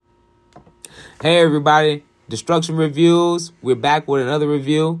Hey everybody, Destruction Reviews. We're back with another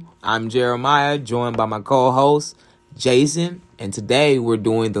review. I'm Jeremiah, joined by my co-host, Jason. And today we're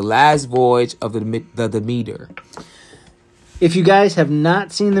doing The Last Voyage of the Demeter. If you guys have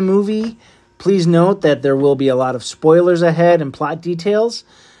not seen the movie, please note that there will be a lot of spoilers ahead and plot details.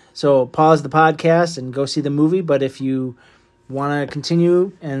 So pause the podcast and go see the movie. But if you want to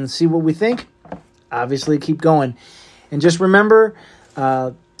continue and see what we think, obviously keep going. And just remember,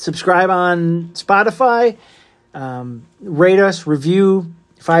 subscribe on Spotify, rate us, review.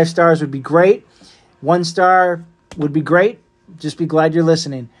 5 stars would be great. 1 star would be great. Just be glad you're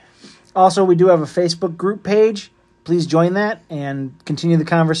listening. Also, we do have a Facebook group page. Please join that and continue the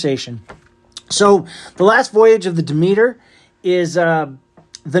conversation. So, The Last Voyage of the Demeter is the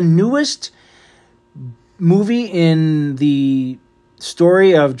newest movie in the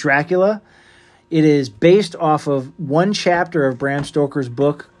story of Dracula. It is based off of one chapter of Bram Stoker's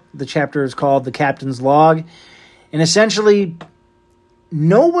book. The chapter is called The Captain's Log. And essentially,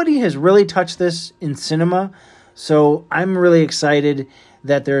 nobody has really touched this in cinema. So I'm really excited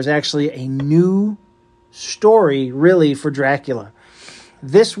that there's actually a new story, really, for Dracula.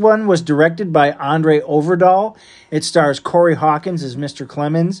 This one was directed by Andre Overdahl. It stars Corey Hawkins as Mr.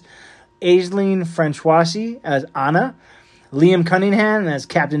 Clemens, Aislinn Francoisi as Anna, Liam Cunningham as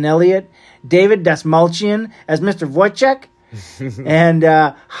Captain Elliot, David Dastmalchian as Mr. Wojciech, and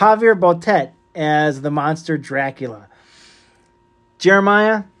Javier Botet as the monster Dracula.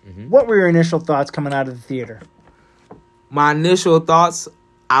 Jeremiah, what were your initial thoughts coming out of the theater? My initial thoughts,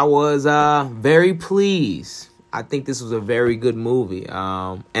 I was very pleased. I think this was a very good movie.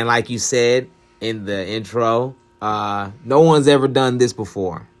 And like you said in the intro, no one's ever done this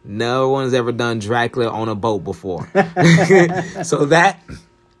before. No one's ever done Dracula on a boat before. So that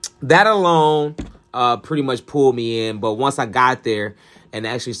alone pretty much pulled me in. But once I got there and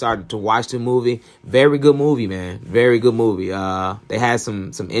actually started to watch the movie, very good movie, man. Very good movie. They had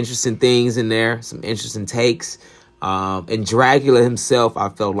some interesting things in there, some interesting takes. And Dracula himself, I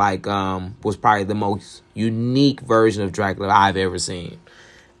felt like was probably the most unique version of Dracula I've ever seen.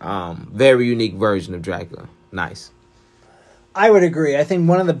 Very unique version of Dracula. Nice. I would agree. I think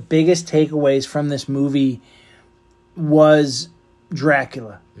one of the biggest takeaways from this movie was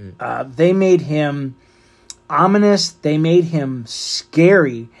Dracula. They made him ominous. They made him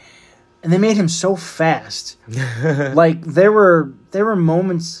scary. And they made him so fast. Like, there were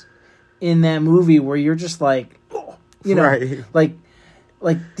moments in that movie where you're just like, you know, right.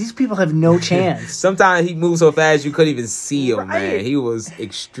 like these people have no chance. Sometimes he moved so fast you couldn't even see him, right. Man. He was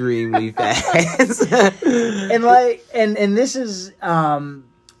extremely fast. and this is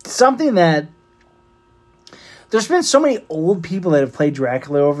something that there's been so many old people that have played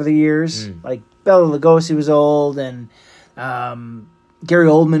Dracula over the years. Like Bela Lugosi was old, and Gary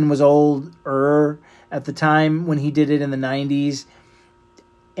Oldman was older at the time when he did it in the 90s.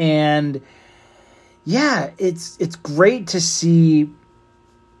 And yeah, it's great to see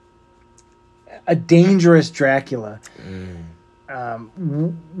a dangerous Dracula.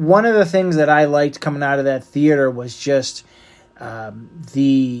 One of the things that I liked coming out of that theater was just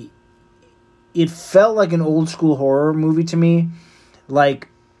it felt like an old school horror movie to me. Like,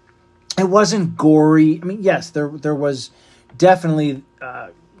 it wasn't gory. I mean, yes, there was definitely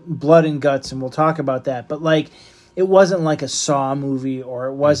blood and guts, and we'll talk about that. But like, it wasn't like a Saw movie, or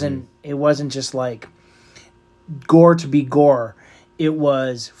it wasn't just like gore to be gore. It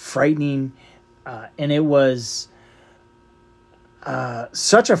was frightening, and it was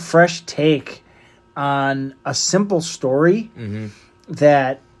such a fresh take on a simple story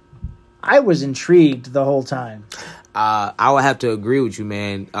that I was intrigued the whole time. I would have to agree with you,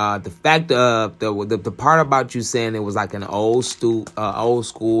 man. The fact of the part about you saying it was like an old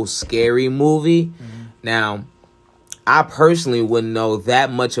school scary movie. Now, I personally wouldn't know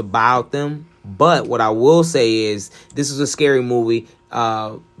that much about them, but what I will say is this is a scary movie,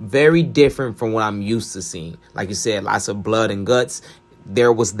 very different from what I'm used to seeing. Like you said, lots of blood and guts.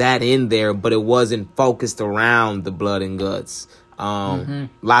 There was that in there, but it wasn't focused around the blood and guts.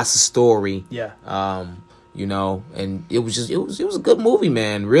 Lots of story. Yeah. You know, and it was a good movie,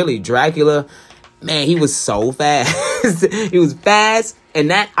 man. Really, Dracula, man, he was so fast. He was fast,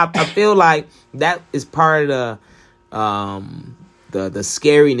 and that I feel like that is part of the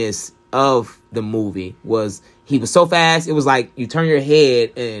scariness of the movie. Was he was so fast, it was like you turn your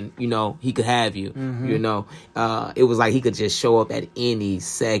head and, you know, he could have you. You know, it was like he could just show up at any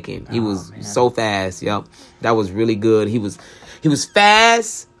second. He was so fast. Yep, that was really good. He was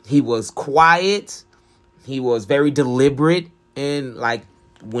fast. He was quiet. He was very deliberate, and like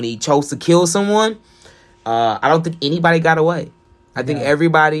when he chose to kill someone, I don't think anybody got away. I think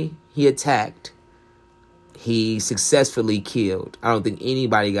everybody he attacked he successfully killed. I don't think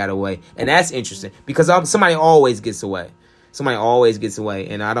anybody got away. And that's interesting because somebody always gets away. Somebody always gets away.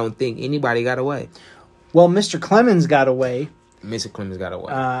 And I don't think anybody got away. Well, Mr. Clemens got away. Mr. Clemens got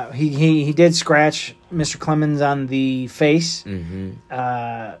away. He did scratch Mr. Clemens on the face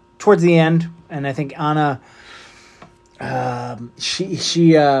towards the end. And I think Anna, I'm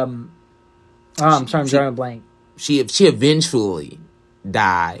drawing a blank. She eventually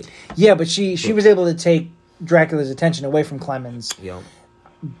died. Yeah, but she was able to take Dracula's attention away from Clemens. Yep.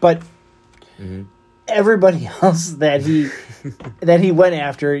 But everybody else that he went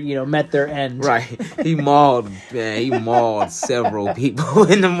after, met their end. Right. He mauled several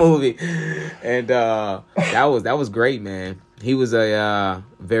people in the movie. And that was great, man. He was a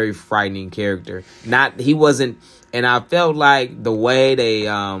very frightening character. He wasn't, and I felt like the way they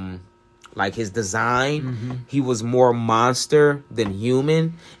like his design, he was more monster than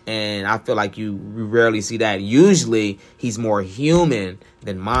human, and I feel like you rarely see that. Usually, he's more human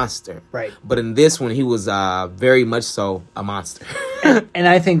than monster. Right. But in this one, he was very much so a monster. And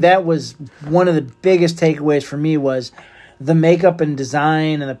I think that was one of the biggest takeaways for me was the makeup and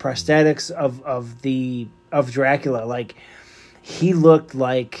design and the prosthetics of Dracula. Like, he looked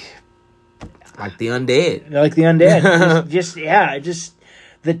like the undead. Like the undead. just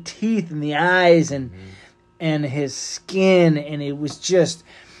the teeth and the eyes and his skin, and it was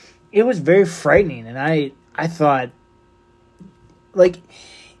very frightening. And I thought, like,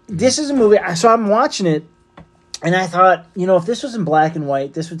 this is a movie. So I'm watching it, and I thought, if this was in black and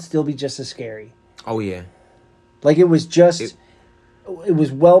white, this would still be just as scary. Oh yeah, like it was just, it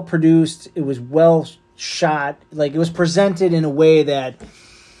was well produced, it was well shot, like it was presented in a way that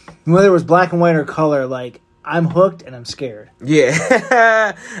whether it was black and white or color, like, I'm hooked and I'm scared.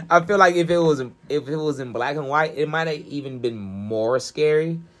 Yeah. I feel like if it was in black and white, it might have even been more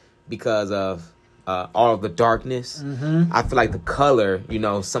scary because of all of the darkness. I feel like the color,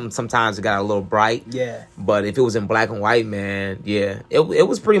 sometimes it got a little bright. Yeah. But if it was in black and white, man, yeah, it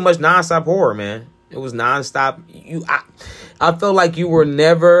was pretty much nonstop horror, man. It was nonstop. I felt like you were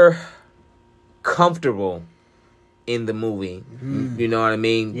never comfortable in the movie. You know what I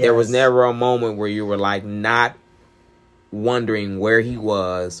mean? Yes. There was never a moment where you were like not wondering where he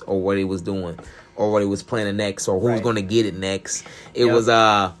was or what he was doing or what he was planning next or who was going to get it next. It was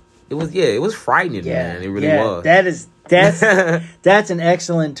frightening, man. It really was. That's an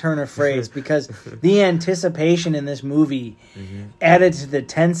excellent turn of phrase because the anticipation in this movie added to the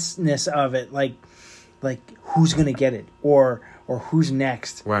tenseness of it, like who's going to get it or who's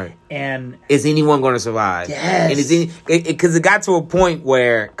next, right? And is anyone going to survive? Yes, and because it got to a point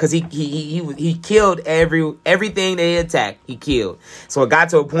where because he killed everything they attacked, he killed. So it got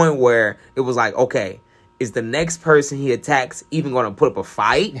to a point where it was like, okay, is the next person he attacks even going to put up a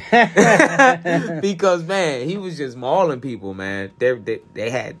fight? Because man, he was just mauling people, man. They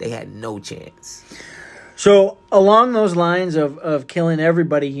had no chance. So along those lines of killing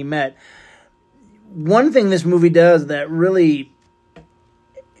everybody he met, one thing this movie does that really,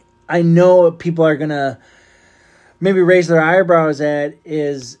 I know people are going to maybe raise their eyebrows at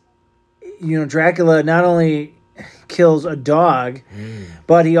is, Dracula not only kills a dog,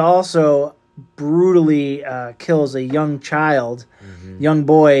 but he also brutally kills a young child, young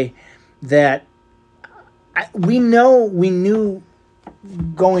boy that we knew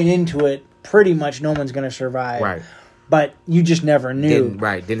going into it pretty much no one's going to survive. Right. But you just never knew.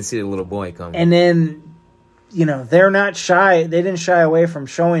 Didn't see the little boy coming. And then, they're not shy. They didn't shy away from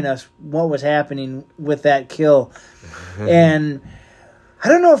showing us what was happening with that kill. And I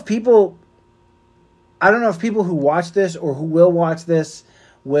don't know if people who watch this or who will watch this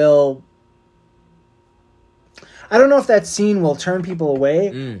will, I don't know if that scene will turn people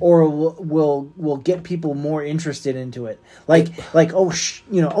away or will get people more interested into it.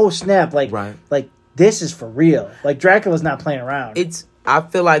 Oh snap, like this is for real. Like Dracula's not playing around. I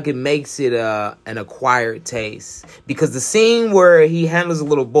feel like it makes it an acquired taste because the scene where he handles a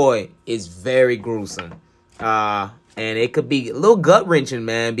little boy is very gruesome, and it could be a little gut wrenching,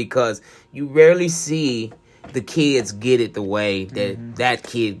 man, because you rarely see the kids get it the way that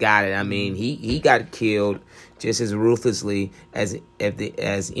kid got it. I mean, he got killed just as ruthlessly as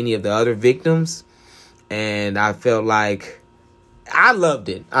any of the other victims, and I felt like I loved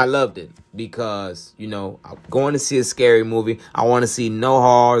it. Because, I'm going to see a scary movie. I want to see no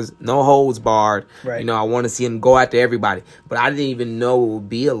holds barred. Right. I want to see him go after everybody. But I didn't even know it would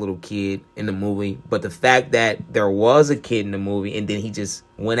be a little kid in the movie. But the fact that there was a kid in the movie and then he just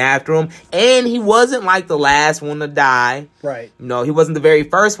went after him. And he wasn't like the last one to die. Right. He wasn't the very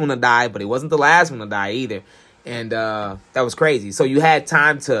first one to die, but he wasn't the last one to die either. And that was crazy. So you had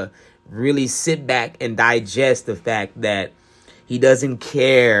time to really sit back and digest the fact that he doesn't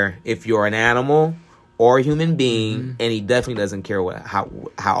care if you're an animal or a human being, and he definitely doesn't care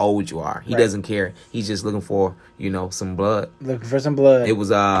how old you are. He doesn't care. He's just looking for, some blood. Looking for some blood. It was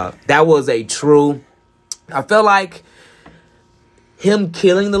that was a true. I felt like him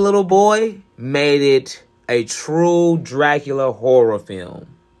killing the little boy made it a true Dracula horror film,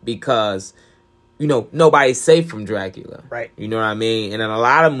 because nobody's safe from Dracula. Right. You know what I mean? And in a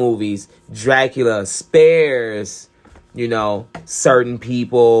lot of movies, Dracula spares certain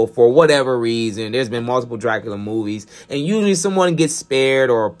people for whatever reason. There's been multiple Dracula movies, and usually someone gets spared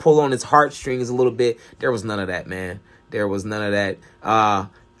or pull on his heartstrings a little bit. There was none of that, man. There was none of that.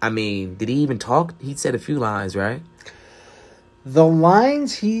 Did he even talk? He said a few lines, right? The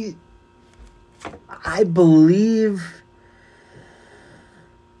lines I believe,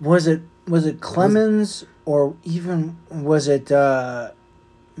 was it Clemens, or even was it Mr.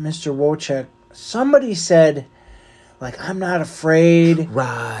 Wojcik? Somebody said, like, I'm not afraid.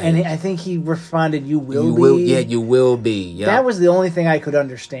 Right. And I think he responded, you will be. Yeah, you will be. Yep. That was the only thing I could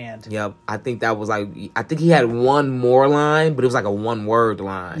understand. Yep. I think that was I think he had one more line, but it was like a one-word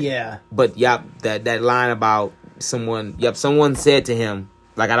line. Yeah. But, yep, that line about someone said to him,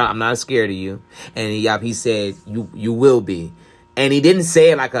 like, I'm not scared of you. And he said, you will be. And he didn't say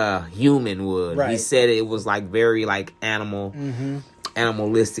it like a human would. Right. He said it was like very like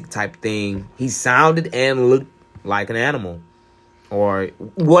animalistic type thing. He sounded and looked like an animal, or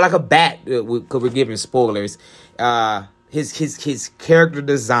like a bat. Because we're giving spoilers. His character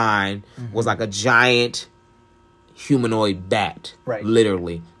design was like a giant humanoid bat, right?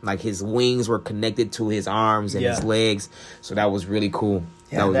 Literally, like his wings were connected to his arms and his legs. So that was really cool.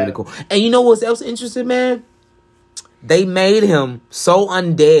 Yeah, really cool. And you know what else interesting, man? They made him so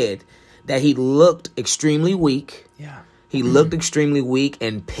undead that he looked extremely weak. Yeah, he looked extremely weak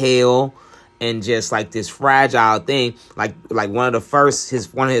and pale, and just like this fragile thing. Like one of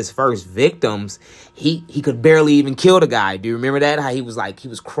his first victims, he could barely even kill the guy. Do you remember that? How he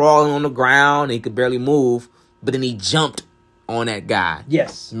was crawling on the ground and he could barely move, but then he jumped on that guy.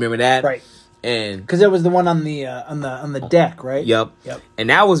 Yes, remember that? Right. And because it was the one on the deck, right? Yep. And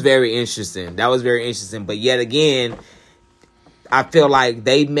that was very interesting. But yet again, I feel like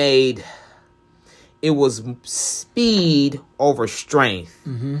they made it was speed over strength,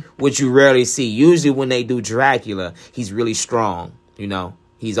 which you rarely see. Usually when they do Dracula, he's really strong.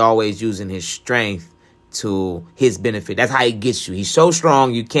 He's always using his strength to his benefit. That's how he gets you. He's so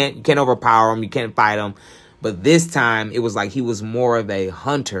strong you can't overpower him. You can't fight him. But this time it was like he was more of a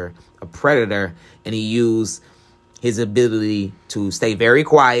hunter, a predator, and he used his ability to stay very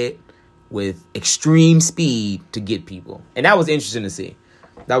quiet with extreme speed to get people. And that was interesting to see.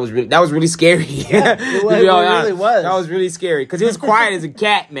 That was really scary. Yeah, it really was. That was really scary because he was quiet as a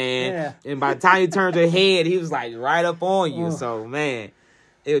cat, man. Yeah. And by the time he turned his head, he was like right up on you. So man,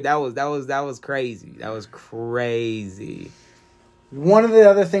 that was crazy. That was crazy. One of the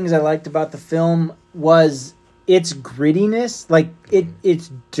other things I liked about the film was its grittiness, like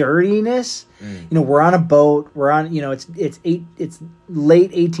its dirtiness. We're on a boat. We're on, it's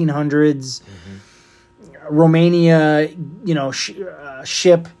late 1800s, Romania,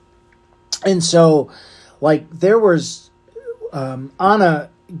 ship, and so like there was Anna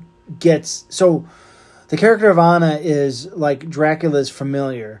gets so. The character of Anna is like Dracula's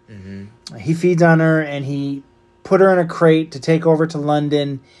familiar. He feeds on her, and he put her in a crate to take over to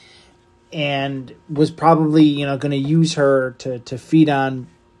London, and was probably going to use her to feed on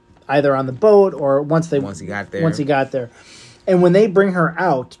either on the boat or once he got there. And when they bring her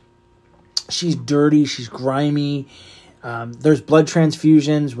out, she's dirty, she's grimy. There's blood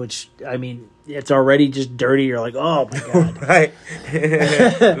transfusions, which it's already just dirty. You're like, oh my god, right?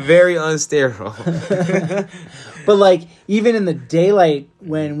 Very unsterile. But like even in the daylight,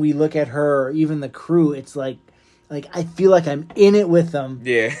 when we look at her, or even the crew, it's like I feel like I'm in it with them.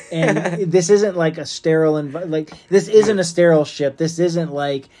 Yeah. And this isn't like a sterile this isn't a sterile ship. This isn't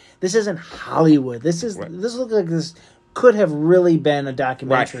Hollywood. This looks like this could have really been a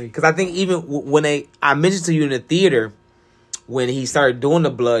documentary. Because I think even when I mentioned to you in the theater, when he started doing the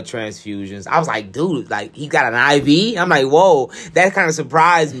blood transfusions, I was like, dude, like he got an IV. I'm like, whoa, that kind of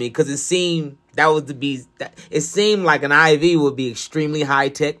surprised me because it seemed like an IV would be extremely high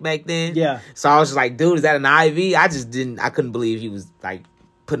tech back then. Yeah. So I was just like, dude, is that an IV? I couldn't believe he was like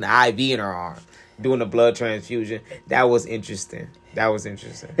putting an IV in her arm, doing the blood transfusion. That was interesting.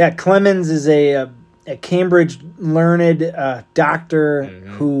 Yeah, Clemens is a Cambridge learned doctor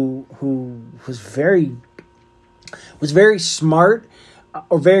who was very smart,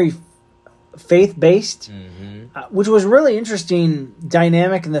 or very faith-based, which was really interesting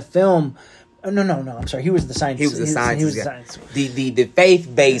dynamic in the film. No, I'm sorry. He was the scientist. He was the scientist. The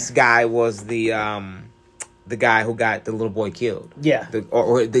faith-based guy was the guy who got the little boy killed. Yeah.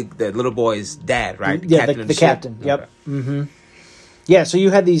 The little boy's dad, right? Yeah, the captain. Yep. Okay. Mm-hmm. Yeah, so you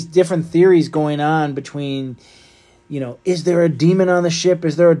had these different theories going on between, is there a demon on the ship?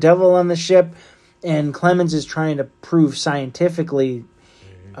 Is there a devil on the ship? And Clemens is trying to prove scientifically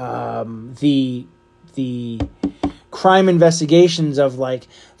the crime investigations of, like,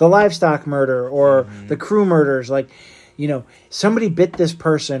 the livestock murder or the crew murders. Like, somebody bit this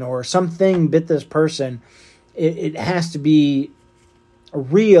person or something bit this person. It has to be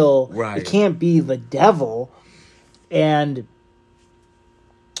real. Right. It can't be the devil. And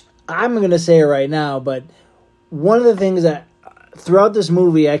I'm going to say it right now, but one of the things that throughout this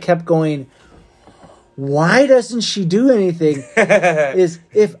movie I kept going, why doesn't she do anything? Is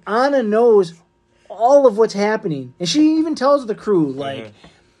if Anna knows all of what's happening, and she even tells the crew,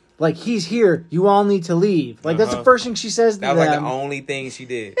 like he's here, you all need to leave. Like, that's the first thing she says to them. That was like the only thing she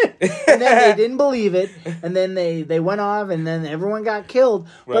did. And then they didn't believe it, and then they went off, and then everyone got killed.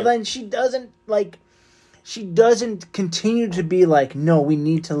 Right. But then she doesn't continue to be like, no, we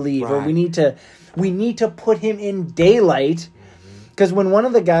need to leave, or we need to put him in daylight. Because when one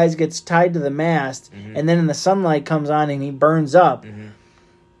of the guys gets tied to the mast, and then the sunlight comes on and he burns up,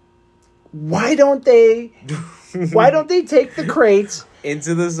 why don't they take the crates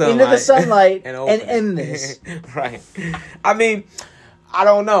into the sunlight and end this? Right. I mean, I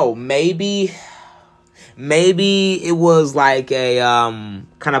don't know. Maybe it was like a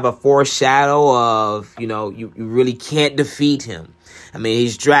kind of a foreshadow of, you really can't defeat him. I mean,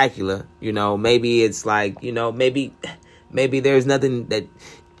 he's Dracula. Maybe it's like, maybe there's nothing that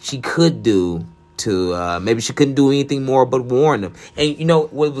she could do to, maybe she couldn't do anything more but warn them. And,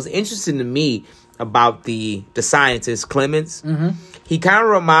 what was interesting to me about the scientist, Clemens, he kind of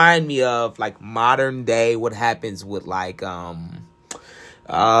reminded me of, like, modern day what happens with, like take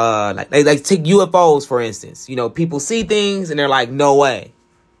UFOs, for instance. People see things and they're like, no way.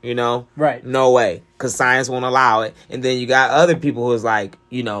 Right. No way. Because science won't allow it. And then you got other people who's like,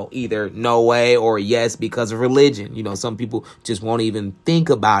 either no way or yes because of religion. Some people just won't even think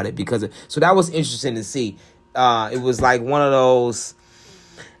about it so that was interesting to see. It was like one of those,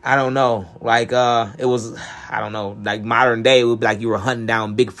 I don't know, like, it was, I don't know, like modern day, it would be like you were hunting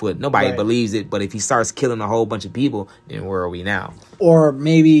down Bigfoot. Nobody believes it, but if he starts killing a whole bunch of people, then where are we now? Or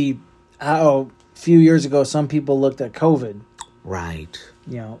maybe, a few years ago, some people looked at COVID. Right.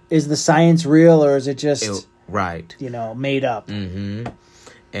 Is the science real or is it just, made up? Mm-hmm.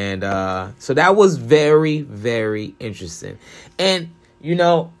 And so that was very, very interesting. And,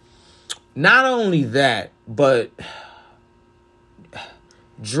 not only that, but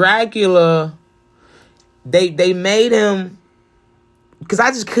Dracula, they made him, because I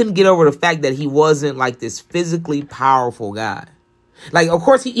just couldn't get over the fact that he wasn't like this physically powerful guy. Like, of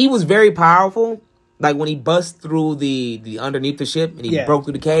course, he was very powerful. Like, when he bust through the underneath the ship and he broke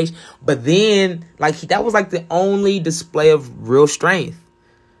through the cage. But then, like, that was like the only display of real strength.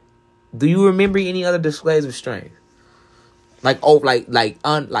 Do you remember any other displays of strength? Like,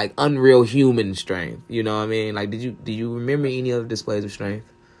 unreal human strength. You know what I mean? Like, do you remember any other displays of strength?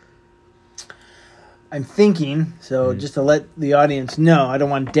 I'm thinking, so just to let the audience know, I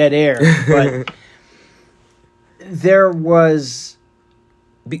don't want dead air, but there was...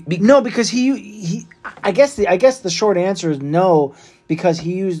 no, because he I guess the short answer is no, because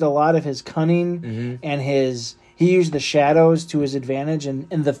he used a lot of his cunning and he used the shadows to his advantage, and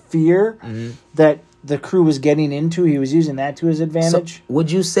the fear that the crew was getting into, he was using that to his advantage. So,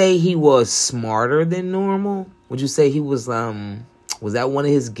 would you say he was smarter than normal? Would you say he was that one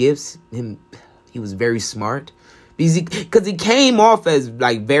of his gifts? He was very smart? Because he came off as,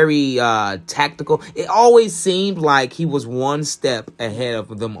 like, very tactical. It always seemed like he was one step ahead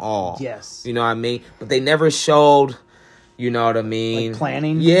of them all. Yes. You know what I mean? But they never showed, you know what I mean? Like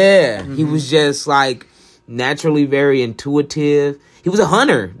planning? Yeah. He was just, like, naturally very intuitive. He was a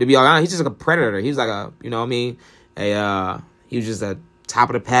hunter, to be honest. He's just like a predator. He was like a, you know what I mean? He was just a top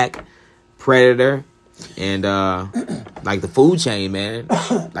of the pack predator. And, like, the food chain, man.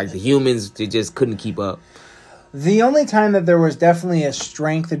 Like, the humans, they just couldn't keep up. The only time that there was definitely a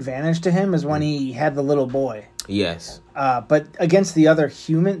strength advantage to him is when he had the little boy. Yes. But against the other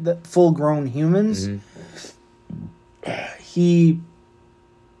the full-grown humans, he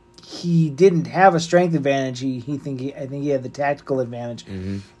didn't have a strength advantage. I think he had the tactical advantage.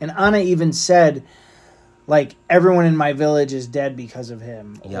 And Anna even said, like, everyone in my village is dead because of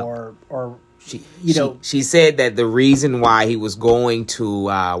him, or She said that the reason why he was going to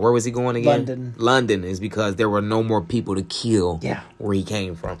where was he going again? London is because there were no more people to kill. Where he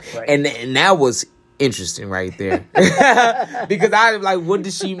came from, right. and that was interesting right there because I was like, what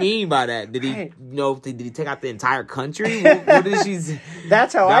does she mean by that? Did he did he take out the entire country? What did she?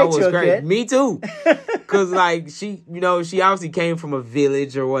 That's how I took it. Me too, because like she obviously came from a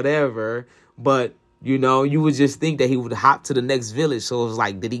village or whatever, but. You would just think that he would hop to the next village. So it was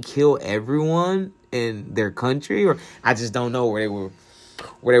like, did he kill everyone in their country? Or I just don't know where they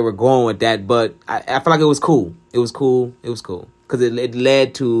were going with that. But I feel like it was cool. It was cool. Because it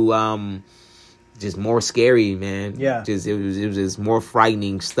led to just more scary, man. Yeah. It was just more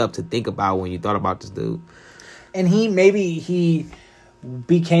frightening stuff to think about when you thought about this dude. And he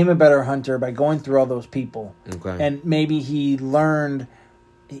became a better hunter by going through all those people. Okay. And maybe he learned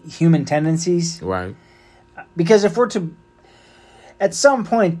human tendencies, right? Because if we're to, at some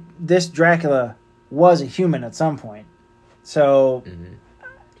point, this Dracula was a human at some point. So,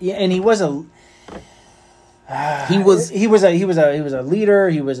 yeah, and he was a leader. He was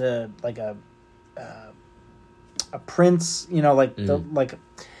a prince. The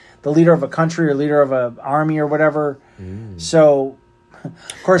leader of a country or leader of an army or whatever. So.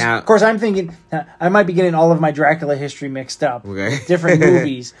 Of course, I'm thinking I might be getting all of my Dracula history mixed up with different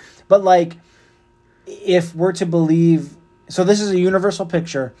movies. But, like, if we're to believe... So this is a Universal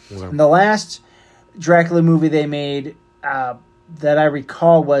picture. Okay. And the last Dracula movie they made that I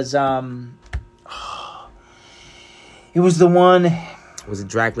recall was... it was the one... Was it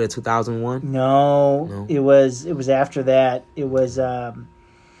Dracula 2001? No. It was after that. It was...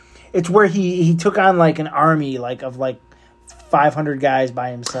 it's where he took on, like, an army, of 500 guys by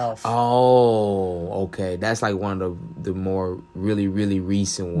himself. Oh, okay. That's like one of the more really, really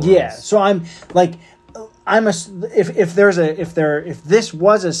recent ones. Yeah. So if this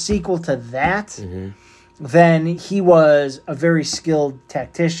was a sequel to that, then he was a very skilled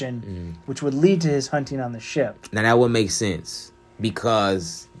tactician, which would lead to his hunting on the ship. Now that would make sense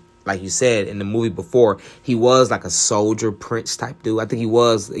because, like you said in the movie before, he was like a soldier prince type dude. I think he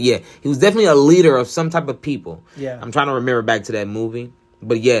was. Yeah, he was definitely a leader of some type of people. Yeah, I'm trying to remember back to that movie,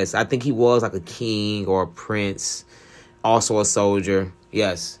 but yes, I think he was like a king or a prince, also a soldier.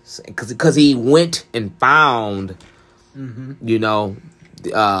 Yes, because he went and found, the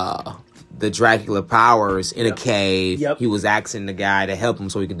Dracula powers in a cave. Yep. He was asking the guy to help him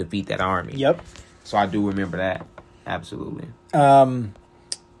so he could defeat that army. Yep. So I do remember that absolutely.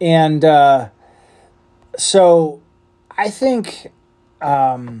 And so I think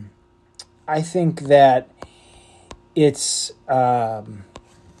that it's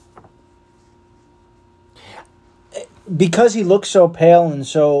because he looked so pale and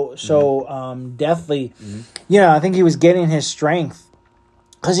so deathly. I think he was getting his strength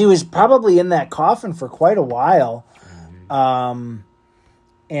because he was probably in that coffin for quite a while. I'm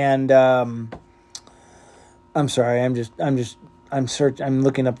sorry. I'm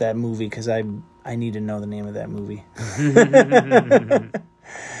looking up that movie because I need to know the name of that movie.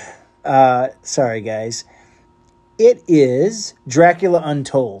 Sorry, guys. It is Dracula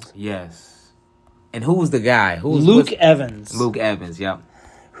Untold. Yes. And who was the guy? Luke Evans. Luke Evans, yep.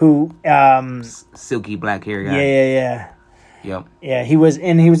 Who silky black hair guy. Yeah. Yep. Yeah, he was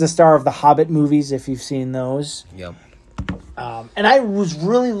the star of the Hobbit movies, if you've seen those. Yep. And I was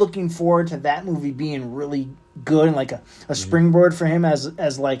really looking forward to that movie being really good and like a springboard for him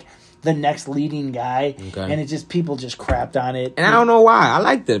as like the next leading guy. Okay. And people just crapped on it. And I don't know why. I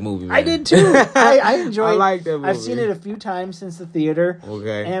like that movie, man. I did too. I enjoyed it. I like that movie. I've seen it a few times since the theater.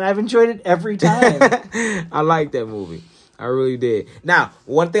 Okay. And I've enjoyed it every time. I like that movie. I really did. Now,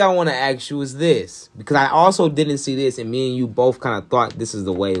 one thing I want to ask you is this, because I also didn't see this, and me and you both kind of thought this is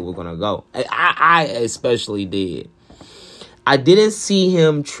the way we're going to go. I especially did. I didn't see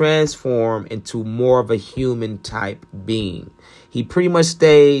him transform into more of a human type being. He pretty much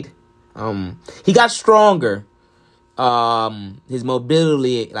stayed. He got stronger. His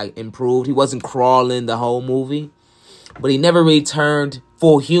mobility improved. He wasn't crawling the whole movie, but he never really turned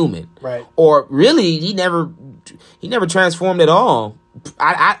full human. Right. Or really, he never transformed at all.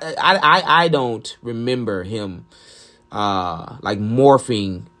 I don't remember him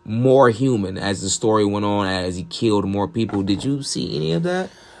morphing more human as the story went on, as he killed more people. Did you see any of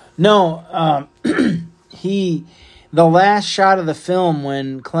that? No. The last shot of the film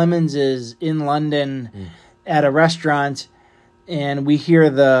when Clemens is in London at a restaurant and we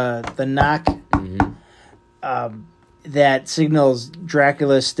hear the knock that signals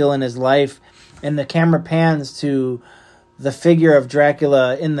Dracula is still in his life, and the camera pans to the figure of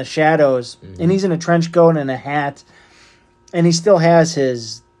Dracula in the shadows, and he's in a trench coat and a hat, and he still has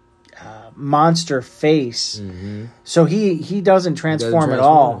his monster face. So he doesn't transform at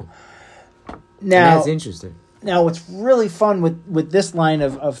all. Now, and that's interesting. Now, what's really fun with this line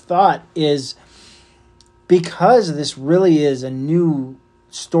of thought is because this really is a new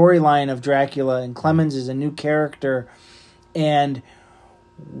storyline of Dracula and Clemens is a new character, and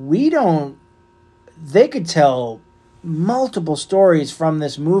they could tell multiple stories from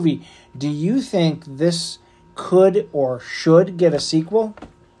this movie. Do you think this could or should get a sequel?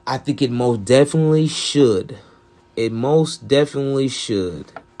 I think it most definitely should. It most definitely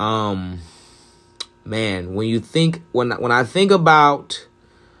should. Man, when I think about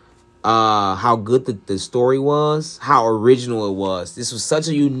how good the story was, how original it was. This was such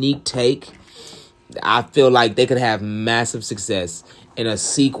a unique take. I feel like they could have massive success in a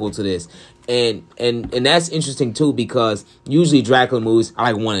sequel to this. And that's interesting too, because usually Dracula movies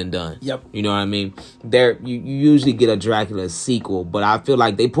are like one and done. Yep. You know what I mean? You usually get a Dracula sequel, but I feel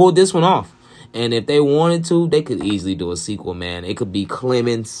like they pulled this one off. And if they wanted to, they could easily do a sequel, man. It could be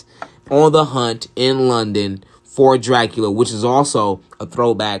Clemens on the hunt in London for Dracula, which is also a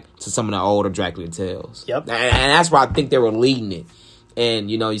throwback to some of the older Dracula tales. Yep. And that's why I think they were leading it. And,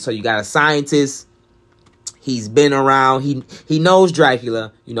 so you got a scientist. He's been around. He knows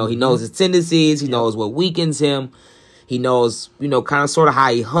Dracula. He knows his tendencies. He knows what weakens him. He knows, kind of sort of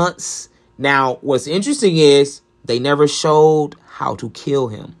how he hunts. Now, what's interesting is they never showed how to kill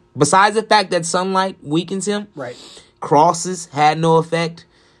him. Besides the fact that sunlight weakens him. Right. Crosses had no effect.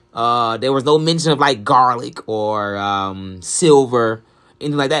 There was no mention of like garlic or silver,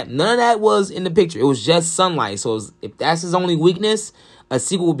 anything like that. None of that was in the picture. It was just sunlight. So if that's his only weakness, a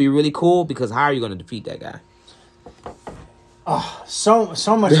sequel would be really cool, because how are you going to defeat that guy? Oh, so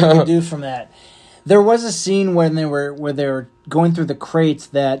much you can do from that. There was a scene where they were going through the crates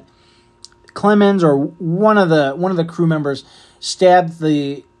that Clemens or one of the crew members stabbed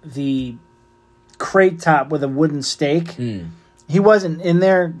the crate top with a wooden stake. He wasn't in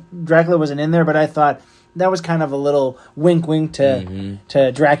there. Dracula wasn't in there, but I thought that was kind of a little wink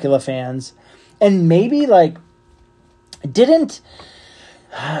to Dracula fans. And maybe like didn't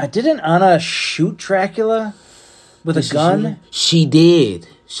Anna shoot Dracula with a gun? She did.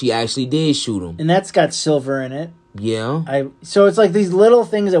 She actually did shoot him. And that's got silver in it. Yeah. So it's like these little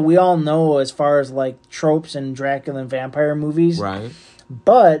things that we all know as far as like tropes in Dracula and vampire movies. Right.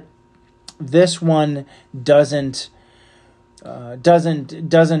 But this one doesn't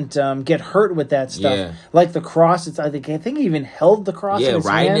get hurt with that stuff. Yeah. Like the cross, I think he even held the cross in his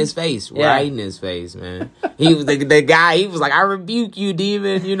right hand. in his face. Yeah. Right in his face, man. He was the guy, he was like, I rebuke you,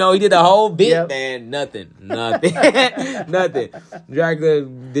 demon. He did the whole bit, man. Nothing. Nothing. Dracula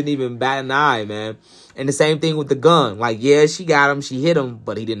didn't even bat an eye, man. And the same thing with the gun. Like, yeah, she got him, she hit him,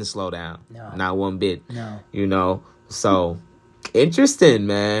 but he didn't slow down. No. Not one bit. No. So interesting,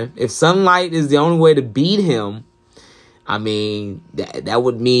 man. If sunlight is the only way to beat him, I mean, that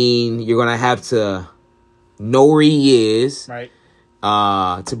would mean you're going to have to know where he is. Right.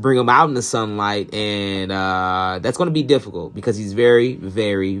 To bring him out in the sunlight. And that's going to be difficult because he's very,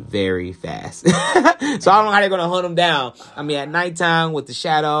 very, very fast. So I don't know how they're going to hunt him down. I mean, at nighttime with the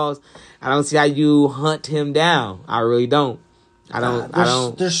shadows, I don't see how you hunt him down. I really don't. I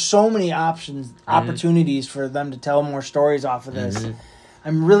don't. There's so many opportunities for them to tell more stories off of this.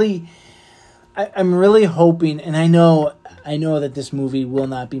 I'm really hoping, and I know that this movie will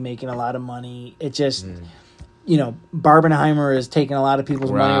not be making a lot of money. It just, Barbenheimer is taking a lot of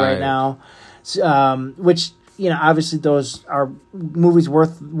people's money right now, which obviously those are movies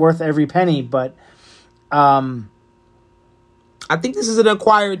worth every penny. But I think this is an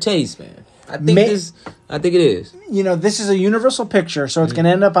acquired taste, man. I think it is. This is a Universal picture, so it's going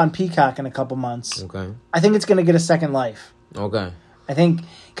to end up on Peacock in a couple months. Okay. I think it's going to get a second life. Okay. I think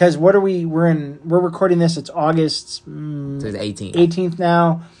because we're recording this. It's August 18th. 18th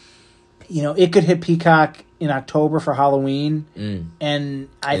now. It could hit Peacock in October for Halloween, and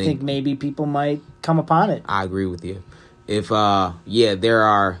I think maybe people might come upon it. I agree with you. If there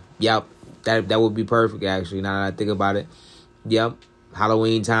are, that would be perfect. Actually, now that I think about it,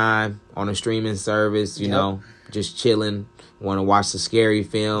 Halloween time on a streaming service. Just chilling. Want to watch the scary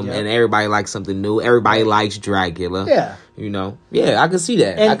film, and everybody likes something new. Everybody likes Dracula. Yeah. I can see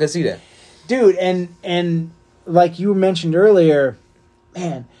that. I can see that. Dude, and like you mentioned earlier,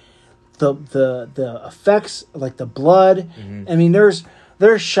 man, the effects, like the blood. I mean, there's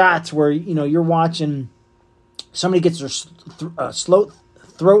shots where you're watching somebody gets their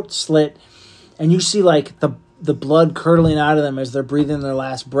throat slit, and you see like the blood curdling out of them as they're breathing their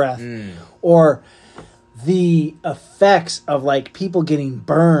last breath, or the effects of like people getting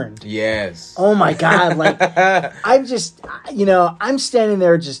burned. Yes. Oh my God! Like I'm just, I'm standing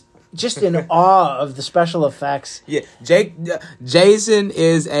there just just in awe of the special effects. Yeah, Jason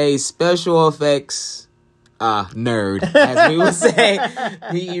is a special effects nerd, as we would say.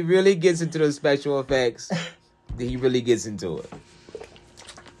 He really gets into the special effects. He really gets into it.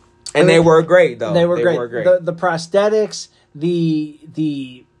 And they were great, though. They were great. The prosthetics,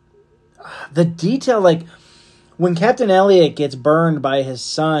 the detail, like when Captain Elliot gets burned by his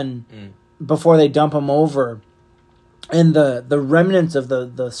son before they dump him over, and the remnants of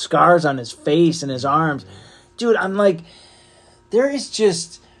the scars on his face and his arms. Dude, I'm like, there is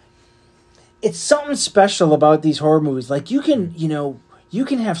just, it's something special about these horror movies. Like, you can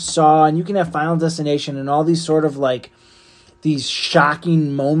have Saw and you can have Final Destination and all these sort of like these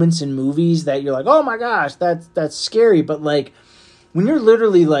shocking moments in movies that you're like, oh my gosh, that's scary. But like when you're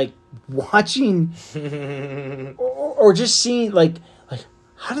literally like watching or just seeing like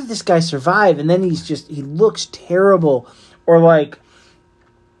how did this guy survive? And then he looks terrible. Or like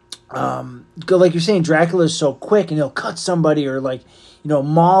you're saying, Dracula's so quick and he'll cut somebody or like,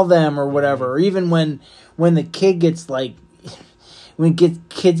 maul them or whatever. Or even when the kid gets like,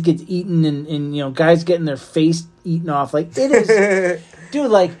 kids gets eaten and guys getting their face eaten off. Like, it is,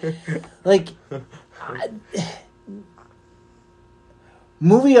 dude, like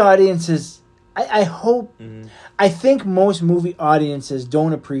movie audiences, I hope, I think most movie audiences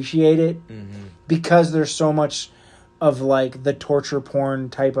don't appreciate it because there's so much of like the torture porn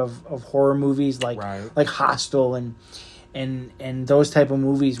type of horror movies, like Hostel and those type of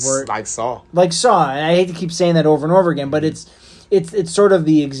movies where like Saw. And I hate to keep saying that over and over again, but it's sort of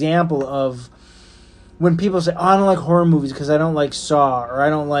the example of when people say, "Oh, I don't like horror movies because I don't like Saw," or I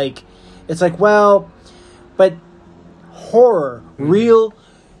don't like. It's like, well, but horror, real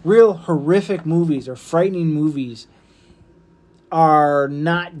horrific movies or frightening movies are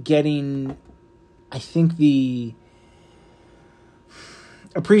not getting, I think, the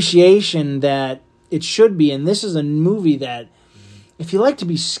appreciation that it should be. And this is a movie that, if you like to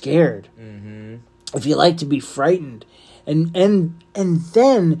be scared, if you like to be frightened, and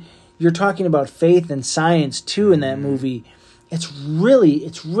then you're talking about faith and science too in that movie, it's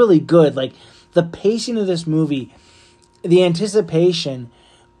really good. Like the pacing of this movie, the anticipation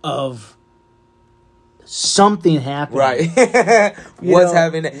of something happening. Right. What's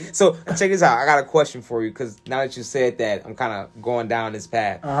happening? So check this out. I got a question for you because now that you said that, I'm kind of going down this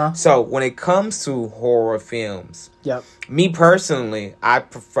path. So when it comes to horror films, me personally, I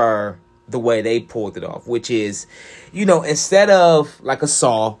prefer the way they pulled it off, which is, instead of like a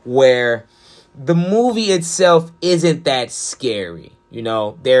Saw where the movie itself isn't that scary.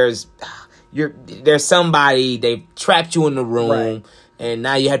 There's somebody, they've trapped you in the room. Right. And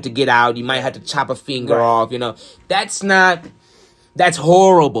now you have to get out. You might have to chop a finger off. That's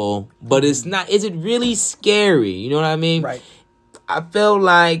horrible, but it's not. Is it really scary? You know what I mean? Right. I felt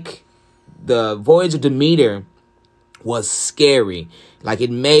like the Voyage of Demeter was scary. Like it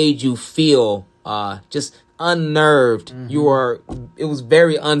made you feel just unnerved. It was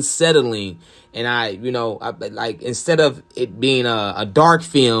very unsettling. And I like, instead of it being a dark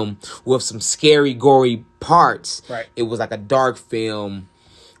film with some scary, gory parts, it was like a dark film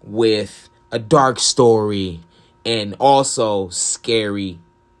with a dark story and also scary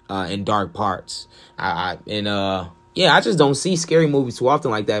and dark parts. I just don't see scary movies too often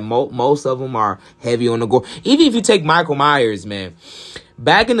like that. Most of them are heavy on the gore. Even if you take Michael Myers, man,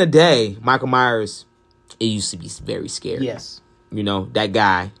 back in the day, Michael Myers, it used to be very scary. Yes. That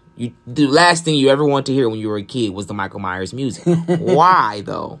guy. The last thing you ever want to hear when you were a kid was the Michael Myers music. Why,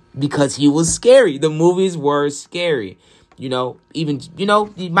 though? Because he was scary. The movies were scary. Michael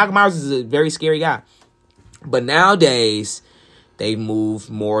Myers is a very scary guy. But nowadays, they move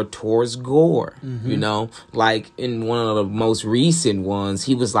more towards gore. Like in one of the most recent ones,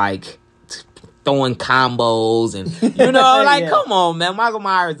 he was like throwing combos and come on, man, Michael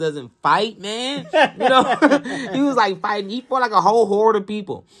Myers doesn't fight, man. He was like fighting, he fought like a whole horde of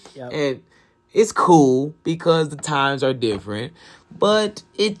people. And it's cool because the times are different, but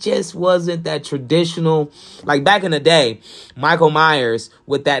it just wasn't that traditional. Like back in the day, Michael Myers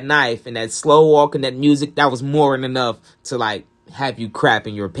with that knife and that slow walk and that music, that was more than enough to like have you crap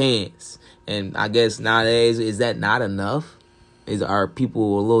in your pants. And I guess nowadays, is that not enough? Are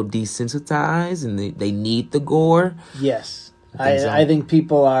people a little desensitized and they need the gore? Yes. I think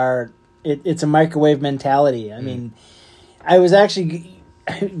people are, it's a microwave mentality. I mean, I was actually,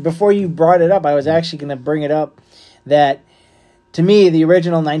 before you brought it up, I was actually going to bring it up that, to me, the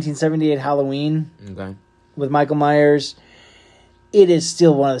original 1978 Halloween with Michael Myers, it is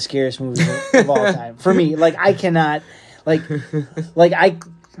still one of the scariest movies of all time. For me, like, I cannot, like I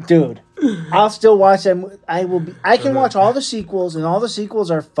Dude, I'll still watch them. I can watch all the sequels, and all the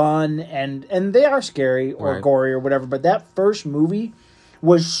sequels are fun, and they are scary or gory or whatever. But that first movie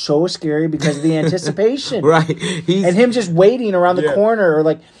was so scary because of the anticipation, Right? And him just waiting around the corner, or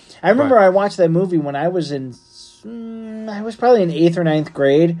like I remember I watched that movie when I was I was probably in 8th or 9th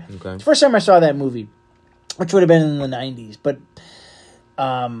grade. Okay. It's the first time I saw that movie, which would have been in the 90s, but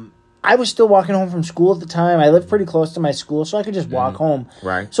I was still walking home from school at the time. I lived pretty close to my school, so I could just walk home.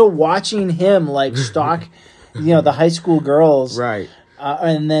 Right. So watching him like stalk, the high school girls, Right.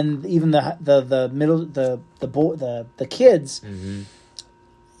 And then even the middle the kids, and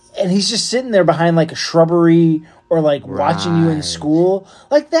he's just sitting there behind like a shrubbery or like watching you in school.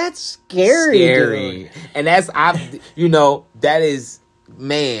 Like that's scary. Dude. And that's that is,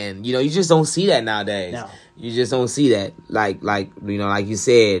 man. You just don't see that nowadays. No. You just don't see that. Like you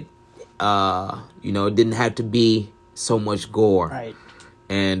said. It didn't have to be so much gore, right?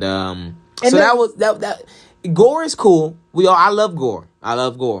 And so that was that. Gore is cool. I love gore. I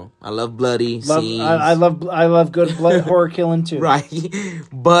love bloody scenes. I love good blood horror killing too. Right,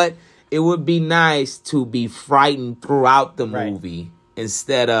 but it would be nice to be frightened throughout the movie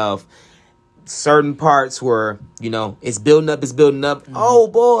instead of certain parts where it's building up. Mm-hmm. Oh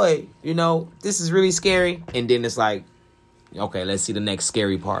boy, this is really scary, and then it's like, okay, let's see the next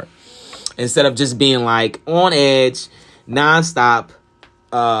scary part. Instead of just being like on edge, nonstop.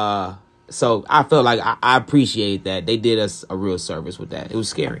 So I felt like I appreciate that. They did us a real service with that. It was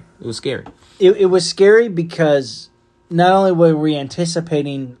scary. It was scary because not only were we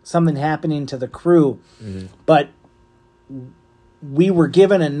anticipating something happening to the crew, but we were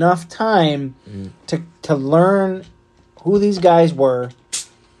given enough time to learn who these guys were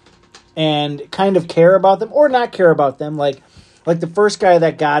and kind of care about them or not care about them. Like the first guy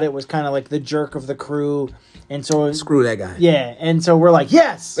that got it was kind of like the jerk of the crew. And so screw that guy. Yeah. And so we're like,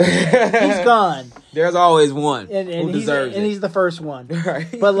 yes, he's gone. There's always one who deserves it. And he's the first one. Right.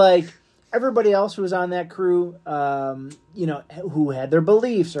 But like everybody else who was on that crew, who had their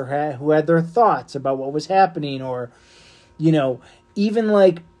beliefs or who had their thoughts about what was happening, or, even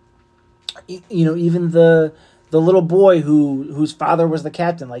like, even the little boy whose father was the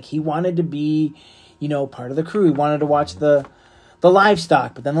captain, like he wanted to be, part of the crew. He wanted to watch the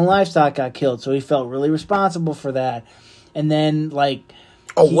livestock, but then the livestock got killed, so he felt really responsible for that. And then, like,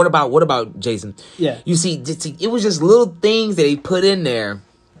 what about Jason? Yeah, you see, it was just little things that he put in there,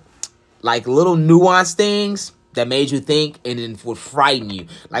 like little nuanced things that made you think, and then would frighten you.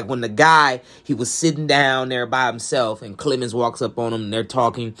 Like when the guy, he was sitting down there by himself, and Clemens walks up on him, and they're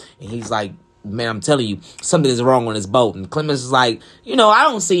talking, and he's like, "Man, I'm telling you, something is wrong on this boat." And Clemens is like, I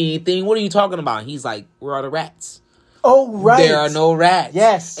don't see anything. What are you talking about? And he's like, "Where are the rats?" Oh, right. There are no rats.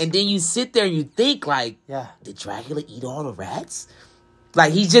 Yes. And then you sit there and you think, like, did Dracula eat all the rats?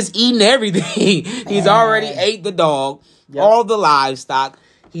 Like, he's just eating everything. He's already ate the dog, all the livestock.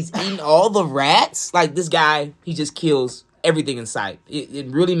 He's eating all the rats. Like, this guy, he just kills everything in sight. It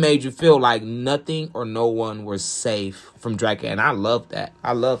really made you feel like nothing or no one was safe from Dracula. And I love that.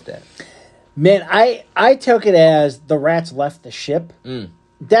 Man, I took it as the rats left the ship.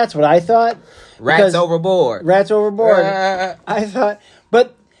 That's what I thought. Rats overboard. I thought,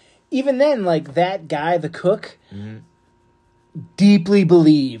 but even then, like that guy, the cook, deeply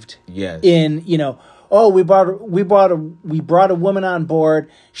believed in, we brought a woman on board.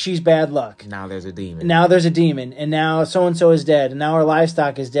 She's bad luck. Now there's a demon. And now so and so is dead. And now our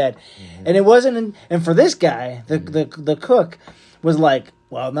livestock is dead. And it wasn't. And for this guy, the cook was like,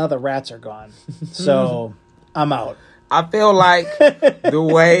 well, now the rats are gone, so I'm out. I feel like the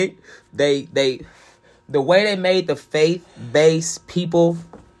way they made the faith-based people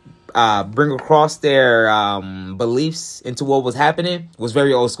bring across their beliefs into what was happening was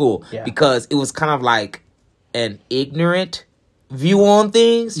very old school. Yeah. Because it was kind of like an ignorant view on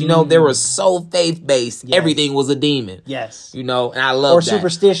things. They were so faith-based. Yes. Everything was a demon. Yes. And I love that. Or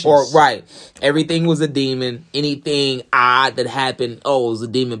superstitious. Or, right. Everything was a demon. Anything odd that happened, it was a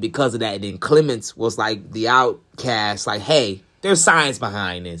demon because of that. And then Clemens was like the outcast, like, hey, there's science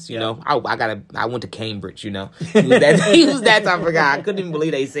behind this, you know. I went to Cambridge, He was that type of guy. I couldn't even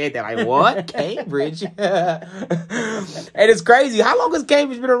believe they said that. Like, what? Cambridge? And it's crazy. How long has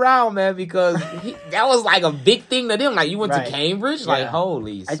Cambridge been around, man? Because that was like a big thing to them. Like, you went to Cambridge? Yeah. Like,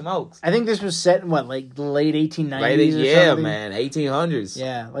 holy smokes. I think this was set in like the late 1890s or something? Yeah, man. 1800s.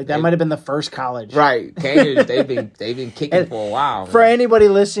 Yeah, like that might have been the first college. Right. Cambridge, they've been kicking for a while. For anybody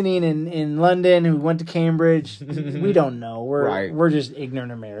listening in London who went to Cambridge, we don't know. we're just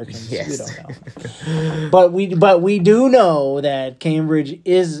ignorant Americans. Yes. We don't know. but we do know that Cambridge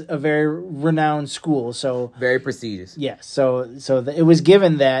is a very renowned school. So very prestigious. yes. So it was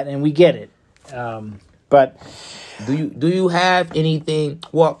given that, and we get it. But do you have anything?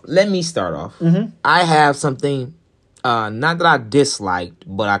 Well, let me start off. Mm-hmm. I have something. Not that I disliked,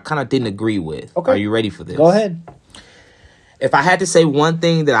 but I kind of didn't agree with. Okay. Are you ready for this? Go ahead. If I had to say one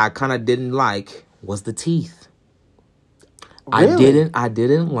thing that I kind of didn't like was the teeth. Really? I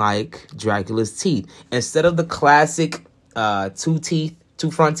didn't like Dracula's teeth. Instead of the classic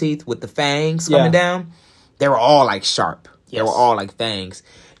two front teeth with the fangs coming down, they were all like sharp. They Yes. were all like fangs.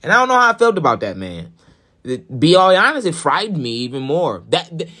 And I don't know how I felt about that, man. Be all honest, it frightened me even more.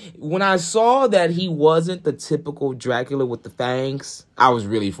 That when I saw that he wasn't the typical Dracula with the fangs, I was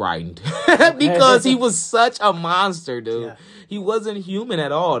really frightened because he was such a monster, dude. Yeah. He wasn't human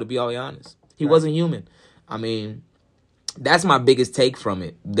at all, to be all honest. He wasn't human. I mean, that's my biggest take from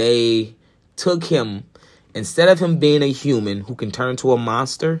it. They took him, instead of him being a human who can turn into a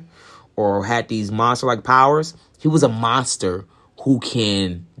monster or had these monster-like powers, he was a monster who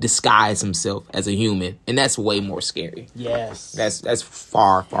can disguise himself as a human, and that's way more scary. Yes. That's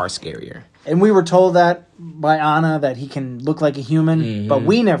far, far scarier. And we were told that by Anna that he can look like a human, but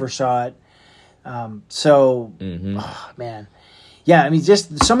we never saw it. Oh, man. Yeah, I mean,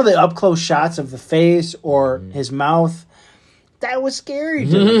 just some of the up-close shots of the face or his mouth, that was scary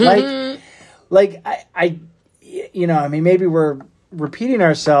to me. Like I, you know, I mean, maybe we're repeating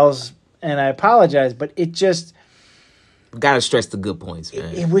ourselves, and I apologize, but it just... Gotta stress the good points,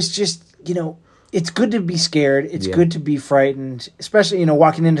 man. It was just, you know, it's good to be scared. It's good to be frightened, especially, you know,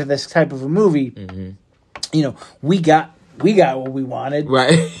 walking into this type of a movie. You know, we got what we wanted.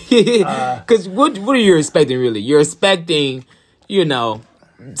 Right. Because what are you expecting, really? You're expecting, you know,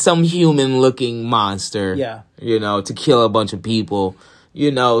 some human-looking monster, you know, to kill a bunch of people,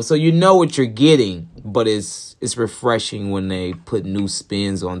 you know. So you know what you're getting, but it's refreshing when they put new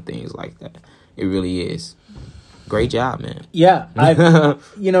spins on things like that. It really is. Great job, man. Yeah,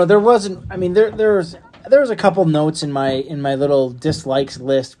 you know, there wasn't. I mean, there was a couple notes in my little dislikes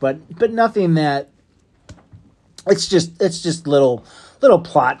list, but nothing that. It's just little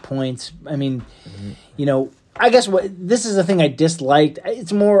plot points. I mean, you know, I guess this is the thing I disliked.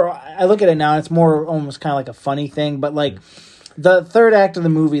 It's more. I look at it now. It's more almost kind of like a funny thing, but like the third act of the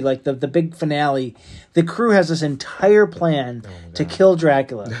movie, like the big finale, the crew has this entire plan to kill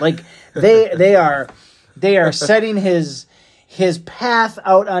Dracula. Like they are setting his path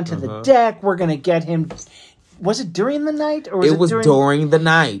out onto the deck. We're gonna get him. Was it during the night or was it during the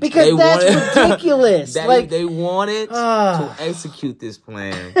night? Because that's ridiculous. They wanted to execute this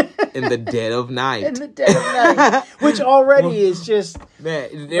plan in the dead of night. In the dead of night, which already is just man.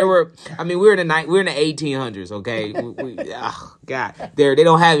 We were in the 1800s. Okay, God, they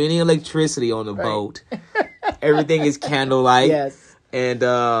don't have any electricity on the boat. Everything is candlelight. Yes, and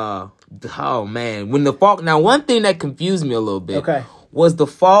oh man, when the fog. Now, one thing that confused me a little bit. Okay. Was the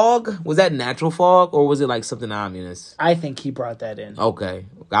fog, was that natural fog, or was it like something ominous? I think he brought that in. Okay.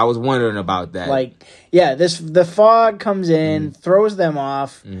 I was wondering about that. Like, yeah, the fog comes in, throws them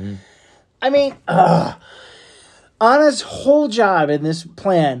off. I mean, Anna's whole job in this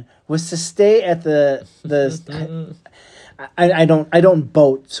plan was to stay at the I don't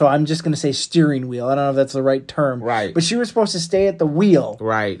boat, so I'm just going to say steering wheel. I don't know if that's the right term. Right. But she was supposed to stay at the wheel.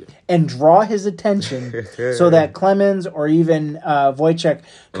 Right. And draw his attention so that Clemens or even Wojciech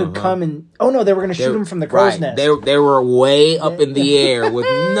could come and... Oh, no, they were going to shoot him from the crow's nest. They were way up in the air with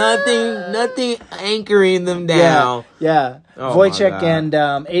nothing anchoring them down. Yeah. Oh, Wojciech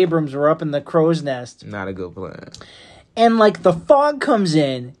and Abrams were up in the crow's nest. Not a good plan. And, like, the fog comes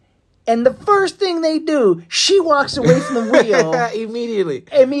in... And the first thing they do, she walks away from the wheel.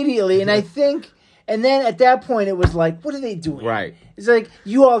 Immediately. And I think, and then at that point, it was like, what are they doing? Right. It's like,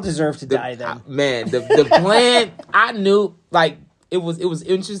 you all deserve to die then. The plan, I knew, like, it was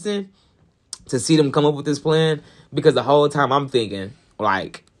interesting to see them come up with this plan because the whole time I'm thinking,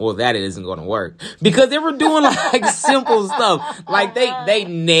 like, well, that isn't going to work. Because they were doing, like, simple stuff. Like, they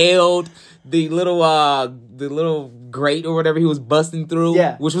nailed the little grate or whatever he was busting through,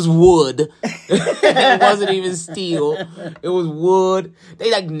 which was wood. It wasn't even steel. It was wood.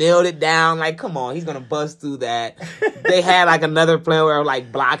 They like nailed it down. Like, come on, he's gonna bust through that. They had like another plan where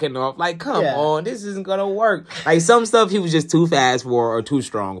like blocking off. Like, come on, this isn't gonna work. Like some stuff he was just too fast for or too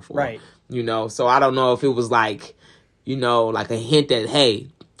strong for. Right. You know, so I don't know if it was like, you know, like a hint that, hey,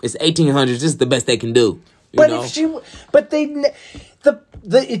 it's 1800s. This is the best they can do.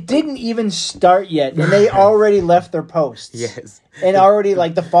 It didn't even start yet, and they already left their posts. Yes. And already,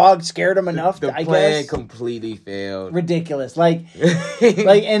 like, the fog scared them enough. The plan completely failed. Ridiculous.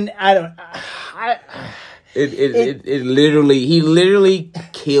 And I don't... It literally, he literally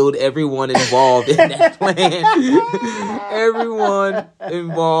killed everyone involved in that plan. Everyone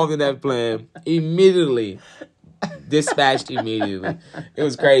involved in that plan immediately. Dispatched immediately. It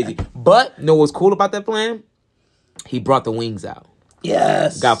was crazy. But, you know what's cool about that plan? He brought the wings out.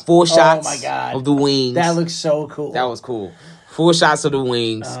 Yes. Got 4 shots my God. of the wings. That looks so cool. That was cool. 4 shots of the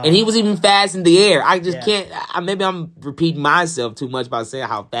wings. And he was even fast in the air. I just can't... maybe I'm repeating myself too much by saying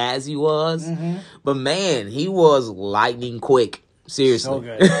how fast he was. Mm-hmm. But man, he was lightning quick. Seriously. So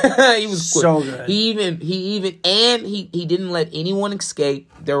good. He was quick. So good. He didn't let anyone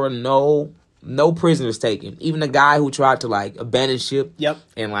escape. There were no prisoners taken. Even the guy who tried to, like, abandon ship. Yep.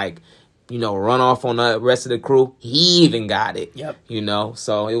 And, like... run off on the rest of the crew. He even got it. Yep.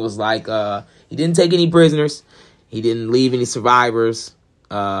 So it was like he didn't take any prisoners. He didn't leave any survivors.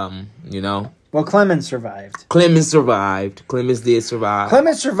 Well, Clemens survived. Clemens did survive.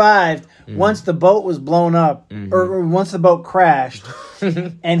 Clemens survived once the boat was blown up, or once the boat crashed,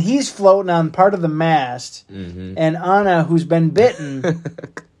 and he's floating on part of the mast, and Anna, who's been bitten,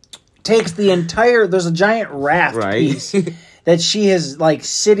 takes the entire... There's a giant raft piece... that she is, like,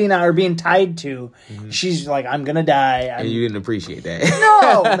 sitting on or being tied to. She's like, I'm gonna die. And you didn't appreciate that.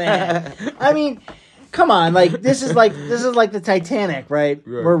 No, man. I mean, come on. Like, this is like the Titanic, right?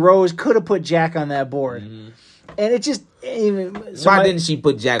 Where Rose could have put Jack on that board. And it just... Why didn't she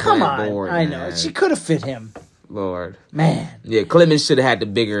put Jack on that board? I know. She could have fit him. Lord. Man. Yeah, Clemens should have had the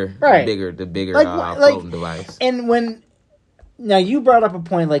bigger floating device. And when... Now, you brought up a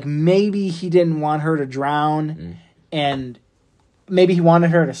point, like, maybe he didn't want her to drown, and... Maybe he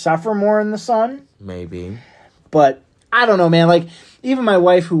wanted her to suffer more in the sun. Maybe. But I don't know, man. Like, even my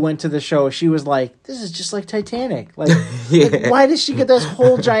wife who went to the show, she was like, this is just like Titanic. Like, why did she get this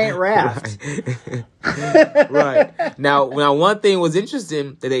whole giant raft? Right. Now, one thing was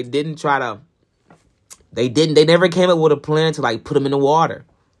interesting that they never came up with a plan to, like, put them in the water.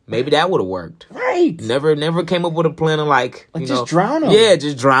 Maybe that would have worked. Right. Never came up with a plan to, like just drown them. Yeah,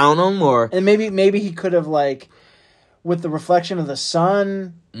 just drown them. And maybe he could have, like... With the reflection of the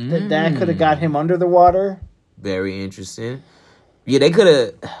sun, that could have got him under the water. Very interesting. Yeah, they could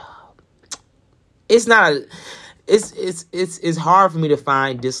have. It's not. It's hard for me to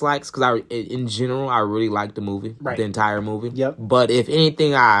find dislikes because in general, I really liked the movie, the entire movie. Yep. But if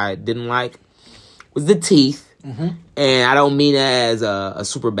anything, I didn't like was the teeth. And I don't mean that as a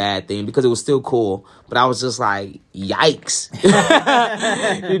super bad thing because it was still cool. But I was just like, yikes.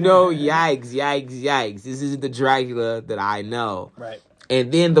 Yikes. This isn't the Dracula that I know. Right.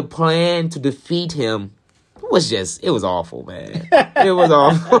 And then the plan to defeat him it was awful, man. It was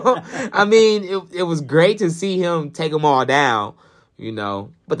awful. I mean, it was great to see him take them all down,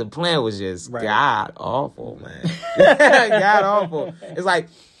 but the plan was just god awful, man. God awful. It's like,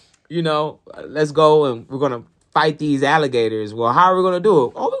 let's go and we're going to fight these alligators. Well, how are we going to do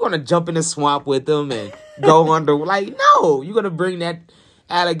it? Oh, we're going to jump in the swamp with them and go under. Like, no, you're going to bring that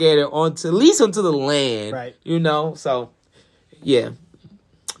alligator at least onto the land. Right. So, yeah,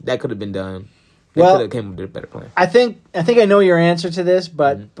 that could have been done. They could have came up with a better plan. I think I know your answer to this,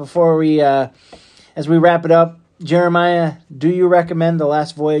 but before we, as we wrap it up, Jeremiah, do you recommend The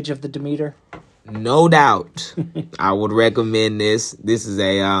Last Voyage of the Demeter? No doubt. I would recommend this. This is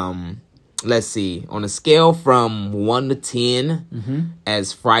a, let's see, on a scale from 1 to 10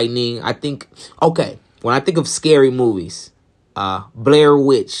 as frightening, I think, when I think of scary movies, Blair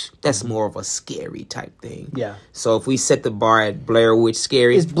Witch, that's more of a scary type thing. Yeah. So if we set the bar at Blair Witch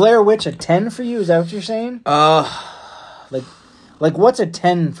scary. Is Blair Witch a 10 for you? Is that what you're saying? Like what's a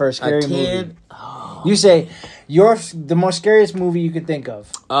 10 for a scary movie? Oh. You say the most scariest movie you could think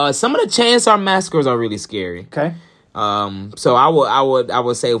of. Some of the Chainsaw Massacres are really scary. Okay. So I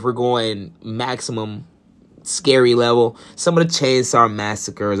would say if we're going maximum scary level, some of the Chainsaw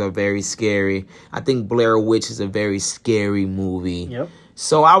Massacres are very scary. I think Blair Witch is a very scary movie. Yep.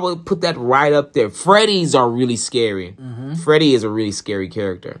 So I would put that right up there. Freddy's are really scary. Freddy is a really scary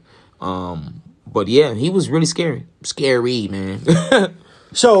character. But yeah, he was really scary. Scary, man.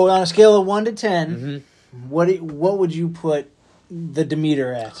 So on a scale of 1 to 10, what would you put the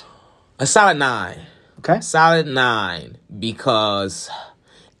Demeter at? A solid 9. Okay. Solid 9 because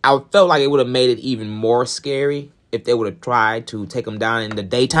I felt like it would have made it even more scary if they would have tried to take him down in the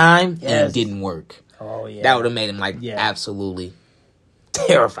daytime and it didn't work. Oh, yeah. That would have made him absolutely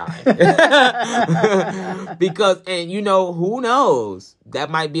terrifying. Because, and you know, who knows? That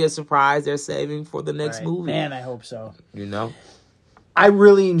might be a surprise they're saving for the next movie. Man, I hope so. You know? I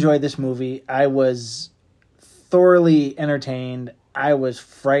really enjoyed this movie. I was thoroughly entertained. I was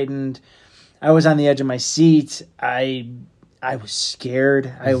frightened. I was on the edge of my seat. I was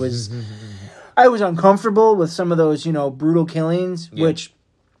scared. I was uncomfortable with some of those, you know, brutal killings, which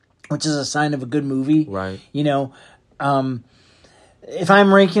is a sign of a good movie. Right. You know, if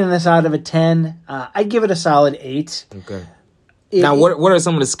I'm ranking this out of a 10, I'd give it a solid 8. Okay. Now, what are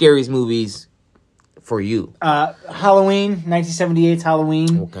some of the scariest movies for you? Halloween, 1978's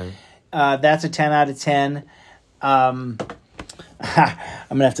Halloween. Okay. That's a 10 out of 10. I'm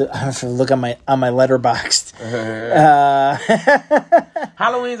gonna have to look on my Letterboxd.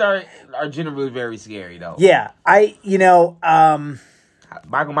 Halloweens are generally very scary, though. Yeah,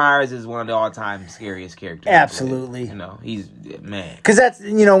 Michael Myers is one of the all-time scariest characters. Absolutely. You know, he's man. Because that's,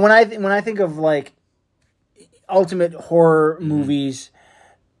 you know, when I think of like ultimate horror movies,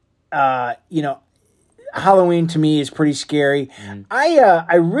 you know, Halloween to me is pretty scary.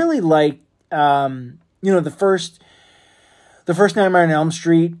 I really like you know, the first Nightmare on Elm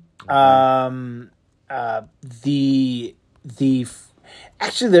Street, the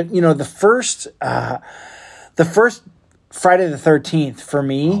first Friday the 13th for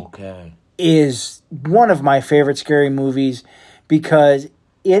me is one of my favorite scary movies because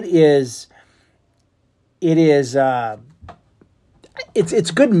it's a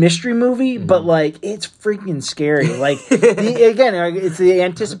good mystery movie, but like it's freaking scary. Like it's the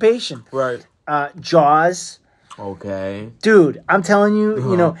anticipation. Right. Jaws. Okay. Dude, I'm telling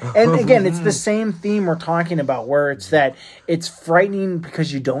you, you know, and again, it's the same theme we're talking about where it's that it's frightening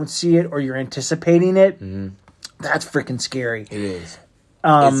because you don't see it or you're anticipating it. Mm-hmm. That's freaking scary. It is.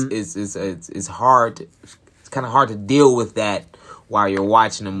 It's hard. It's kind of hard to deal with that while you're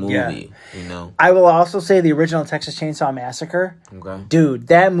watching a movie. Yeah. You know. I will also say the original Texas Chainsaw Massacre. Okay. Dude,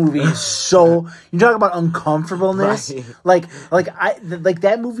 that movie is so. You talk about uncomfortableness. Right. Like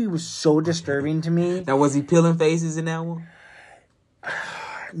that movie was so disturbing to me. Now, was he peeling faces in that one?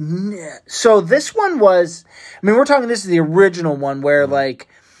 So this one was. I mean, we're talking. This is the original one where like.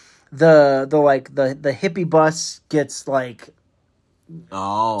 The hippie bus gets like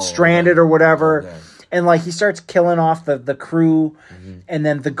stranded or whatever, and like he starts killing off the crew, and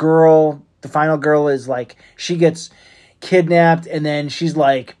then the final girl is like she gets kidnapped, and then she's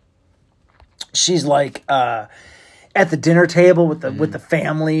like at the dinner table with the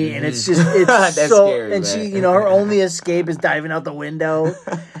family, and it's that's so scary, and man. She, you know, her only escape is diving out the window,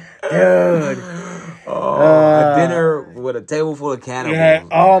 dude. A dinner with a table full of cannibals. Yeah.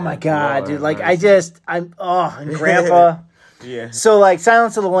 Oh my god, Lord, dude! Like and Grandpa. Yeah. So like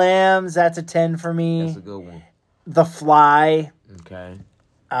Silence of the Lambs, that's a 10 for me. That's a good one. The Fly. Okay.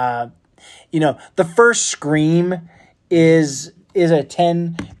 You know, the first Scream is a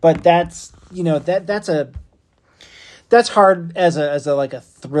 10, but that's, you know, that's hard as a like a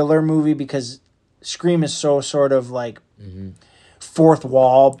thriller movie because Scream is so sort of like fourth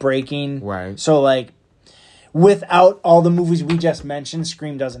wall breaking. Right. So like without all the movies we just mentioned,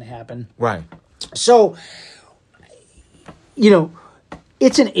 Scream doesn't happen. Right. So, you know,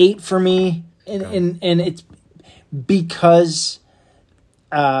 it's an 8 for me, and it's because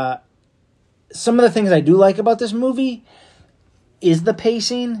some of the things I do like about this movie is the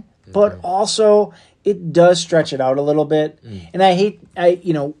pacing, but also it does stretch it out a little bit. And I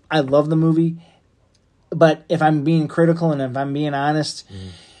love the movie, but if I'm being critical and if I'm being honest,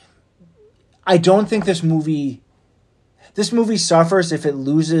 I don't think this movie suffers if it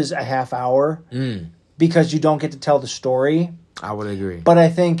loses a half hour because you don't get to tell the story. I would agree. But I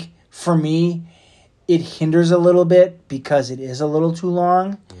think for me, it hinders a little bit because it is a little too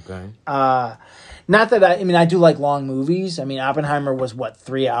long. Okay. Not that I mean, I do like long movies. I mean, Oppenheimer was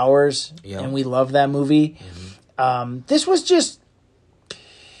 3 hours, and we love that movie. This was just,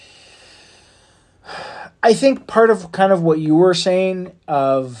 I think part of kind of what you were saying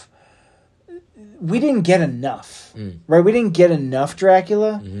of, we didn't get enough, right? We didn't get enough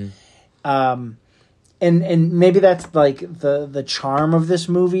Dracula. And maybe that's like the charm of this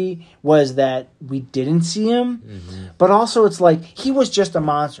movie was that we didn't see him, but also it's like he was just a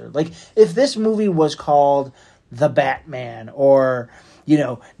monster. Like if this movie was called The Batman or, you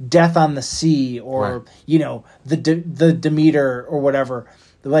know, Death on the Sea or, you know, the Demeter or whatever,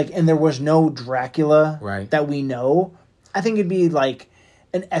 like, and there was no Dracula that we know, I think it'd be like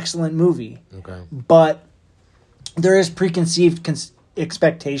an excellent movie. Okay. But there is preconceived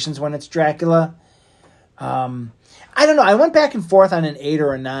expectations when it's Dracula. I don't know. I went back and forth on an 8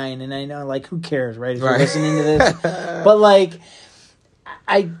 or a 9, and I know, like, who cares, right? If you're listening to this, but like,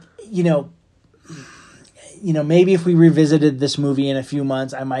 you know, maybe if we revisited this movie in a few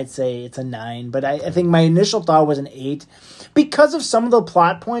months, I might say it's a 9. But I think my initial thought was an 8 because of some of the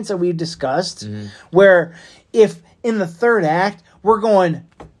plot points that we've discussed. Mm-hmm. Where if in the third act we're going,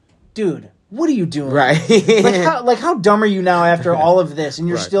 dude, what are you doing? Right. how dumb are you now after all of this, and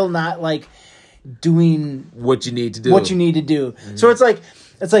you're still not like doing what you need to do. Mm-hmm. So it's like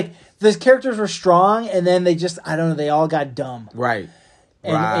the characters were strong, and then they just, I don't know, they all got dumb. Right.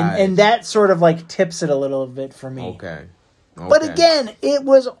 And that sort of like tips it a little bit for me. Okay. But again, it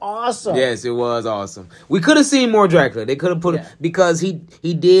was awesome. Yes, it was awesome. We could have seen more Dracula. They could have put because he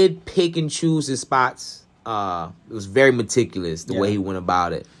did pick and choose his spots. It was very meticulous the way he went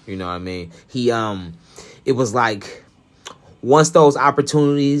about it. You know what I mean? He it was like once those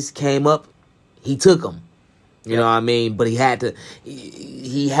opportunities came up, he took them. You know what I mean? But he had to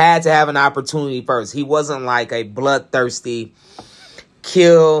have an opportunity first. He wasn't like a bloodthirsty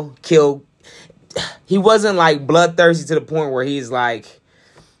kill. He wasn't like bloodthirsty to the point where he's like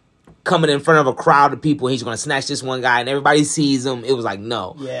coming in front of a crowd of people and he's going to snatch this one guy and everybody sees him. It was like,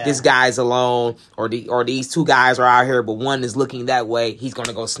 no, this guy's alone or these two guys are out here, but one is looking that way. He's going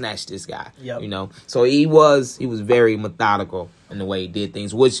to go snatch this guy, you know? So he was very methodical in the way he did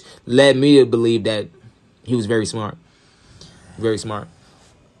things, which led me to believe that he was very smart. Very smart.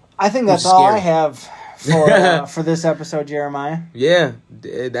 I think that's all I have for this episode, Jeremiah. Yeah,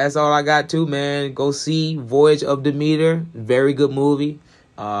 that's all I got too, man. Go see Voyage of Demeter. Very good movie.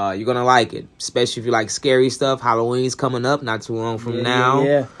 You're gonna like it, especially if you like scary stuff. Halloween's coming up, not too long from now.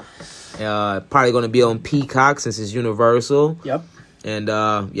 Yeah. Probably gonna be on Peacock since it's Universal. Yep. And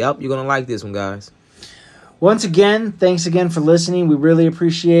you're gonna like this one, guys. Once again, thanks again for listening. We really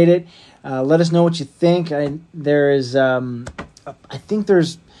appreciate it. Let us know what you think. I think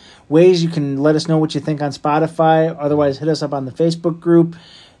there's ways you can let us know what you think on Spotify. Otherwise, hit us up on the Facebook group,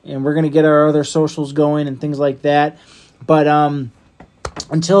 and we're going to get our other socials going and things like that. But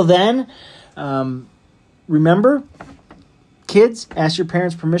until then, remember, kids, ask your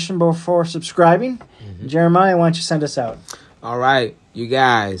parents' permission before subscribing. Mm-hmm. Jeremiah, why don't you send us out? All right, you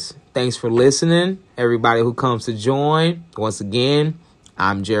guys, thanks for listening. Everybody who comes to join, once again,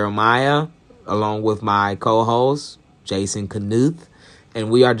 I'm Jeremiah, along with my co-host, Jason Knuth. And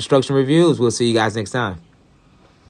we are Destruction Reviews. We'll see you guys next time.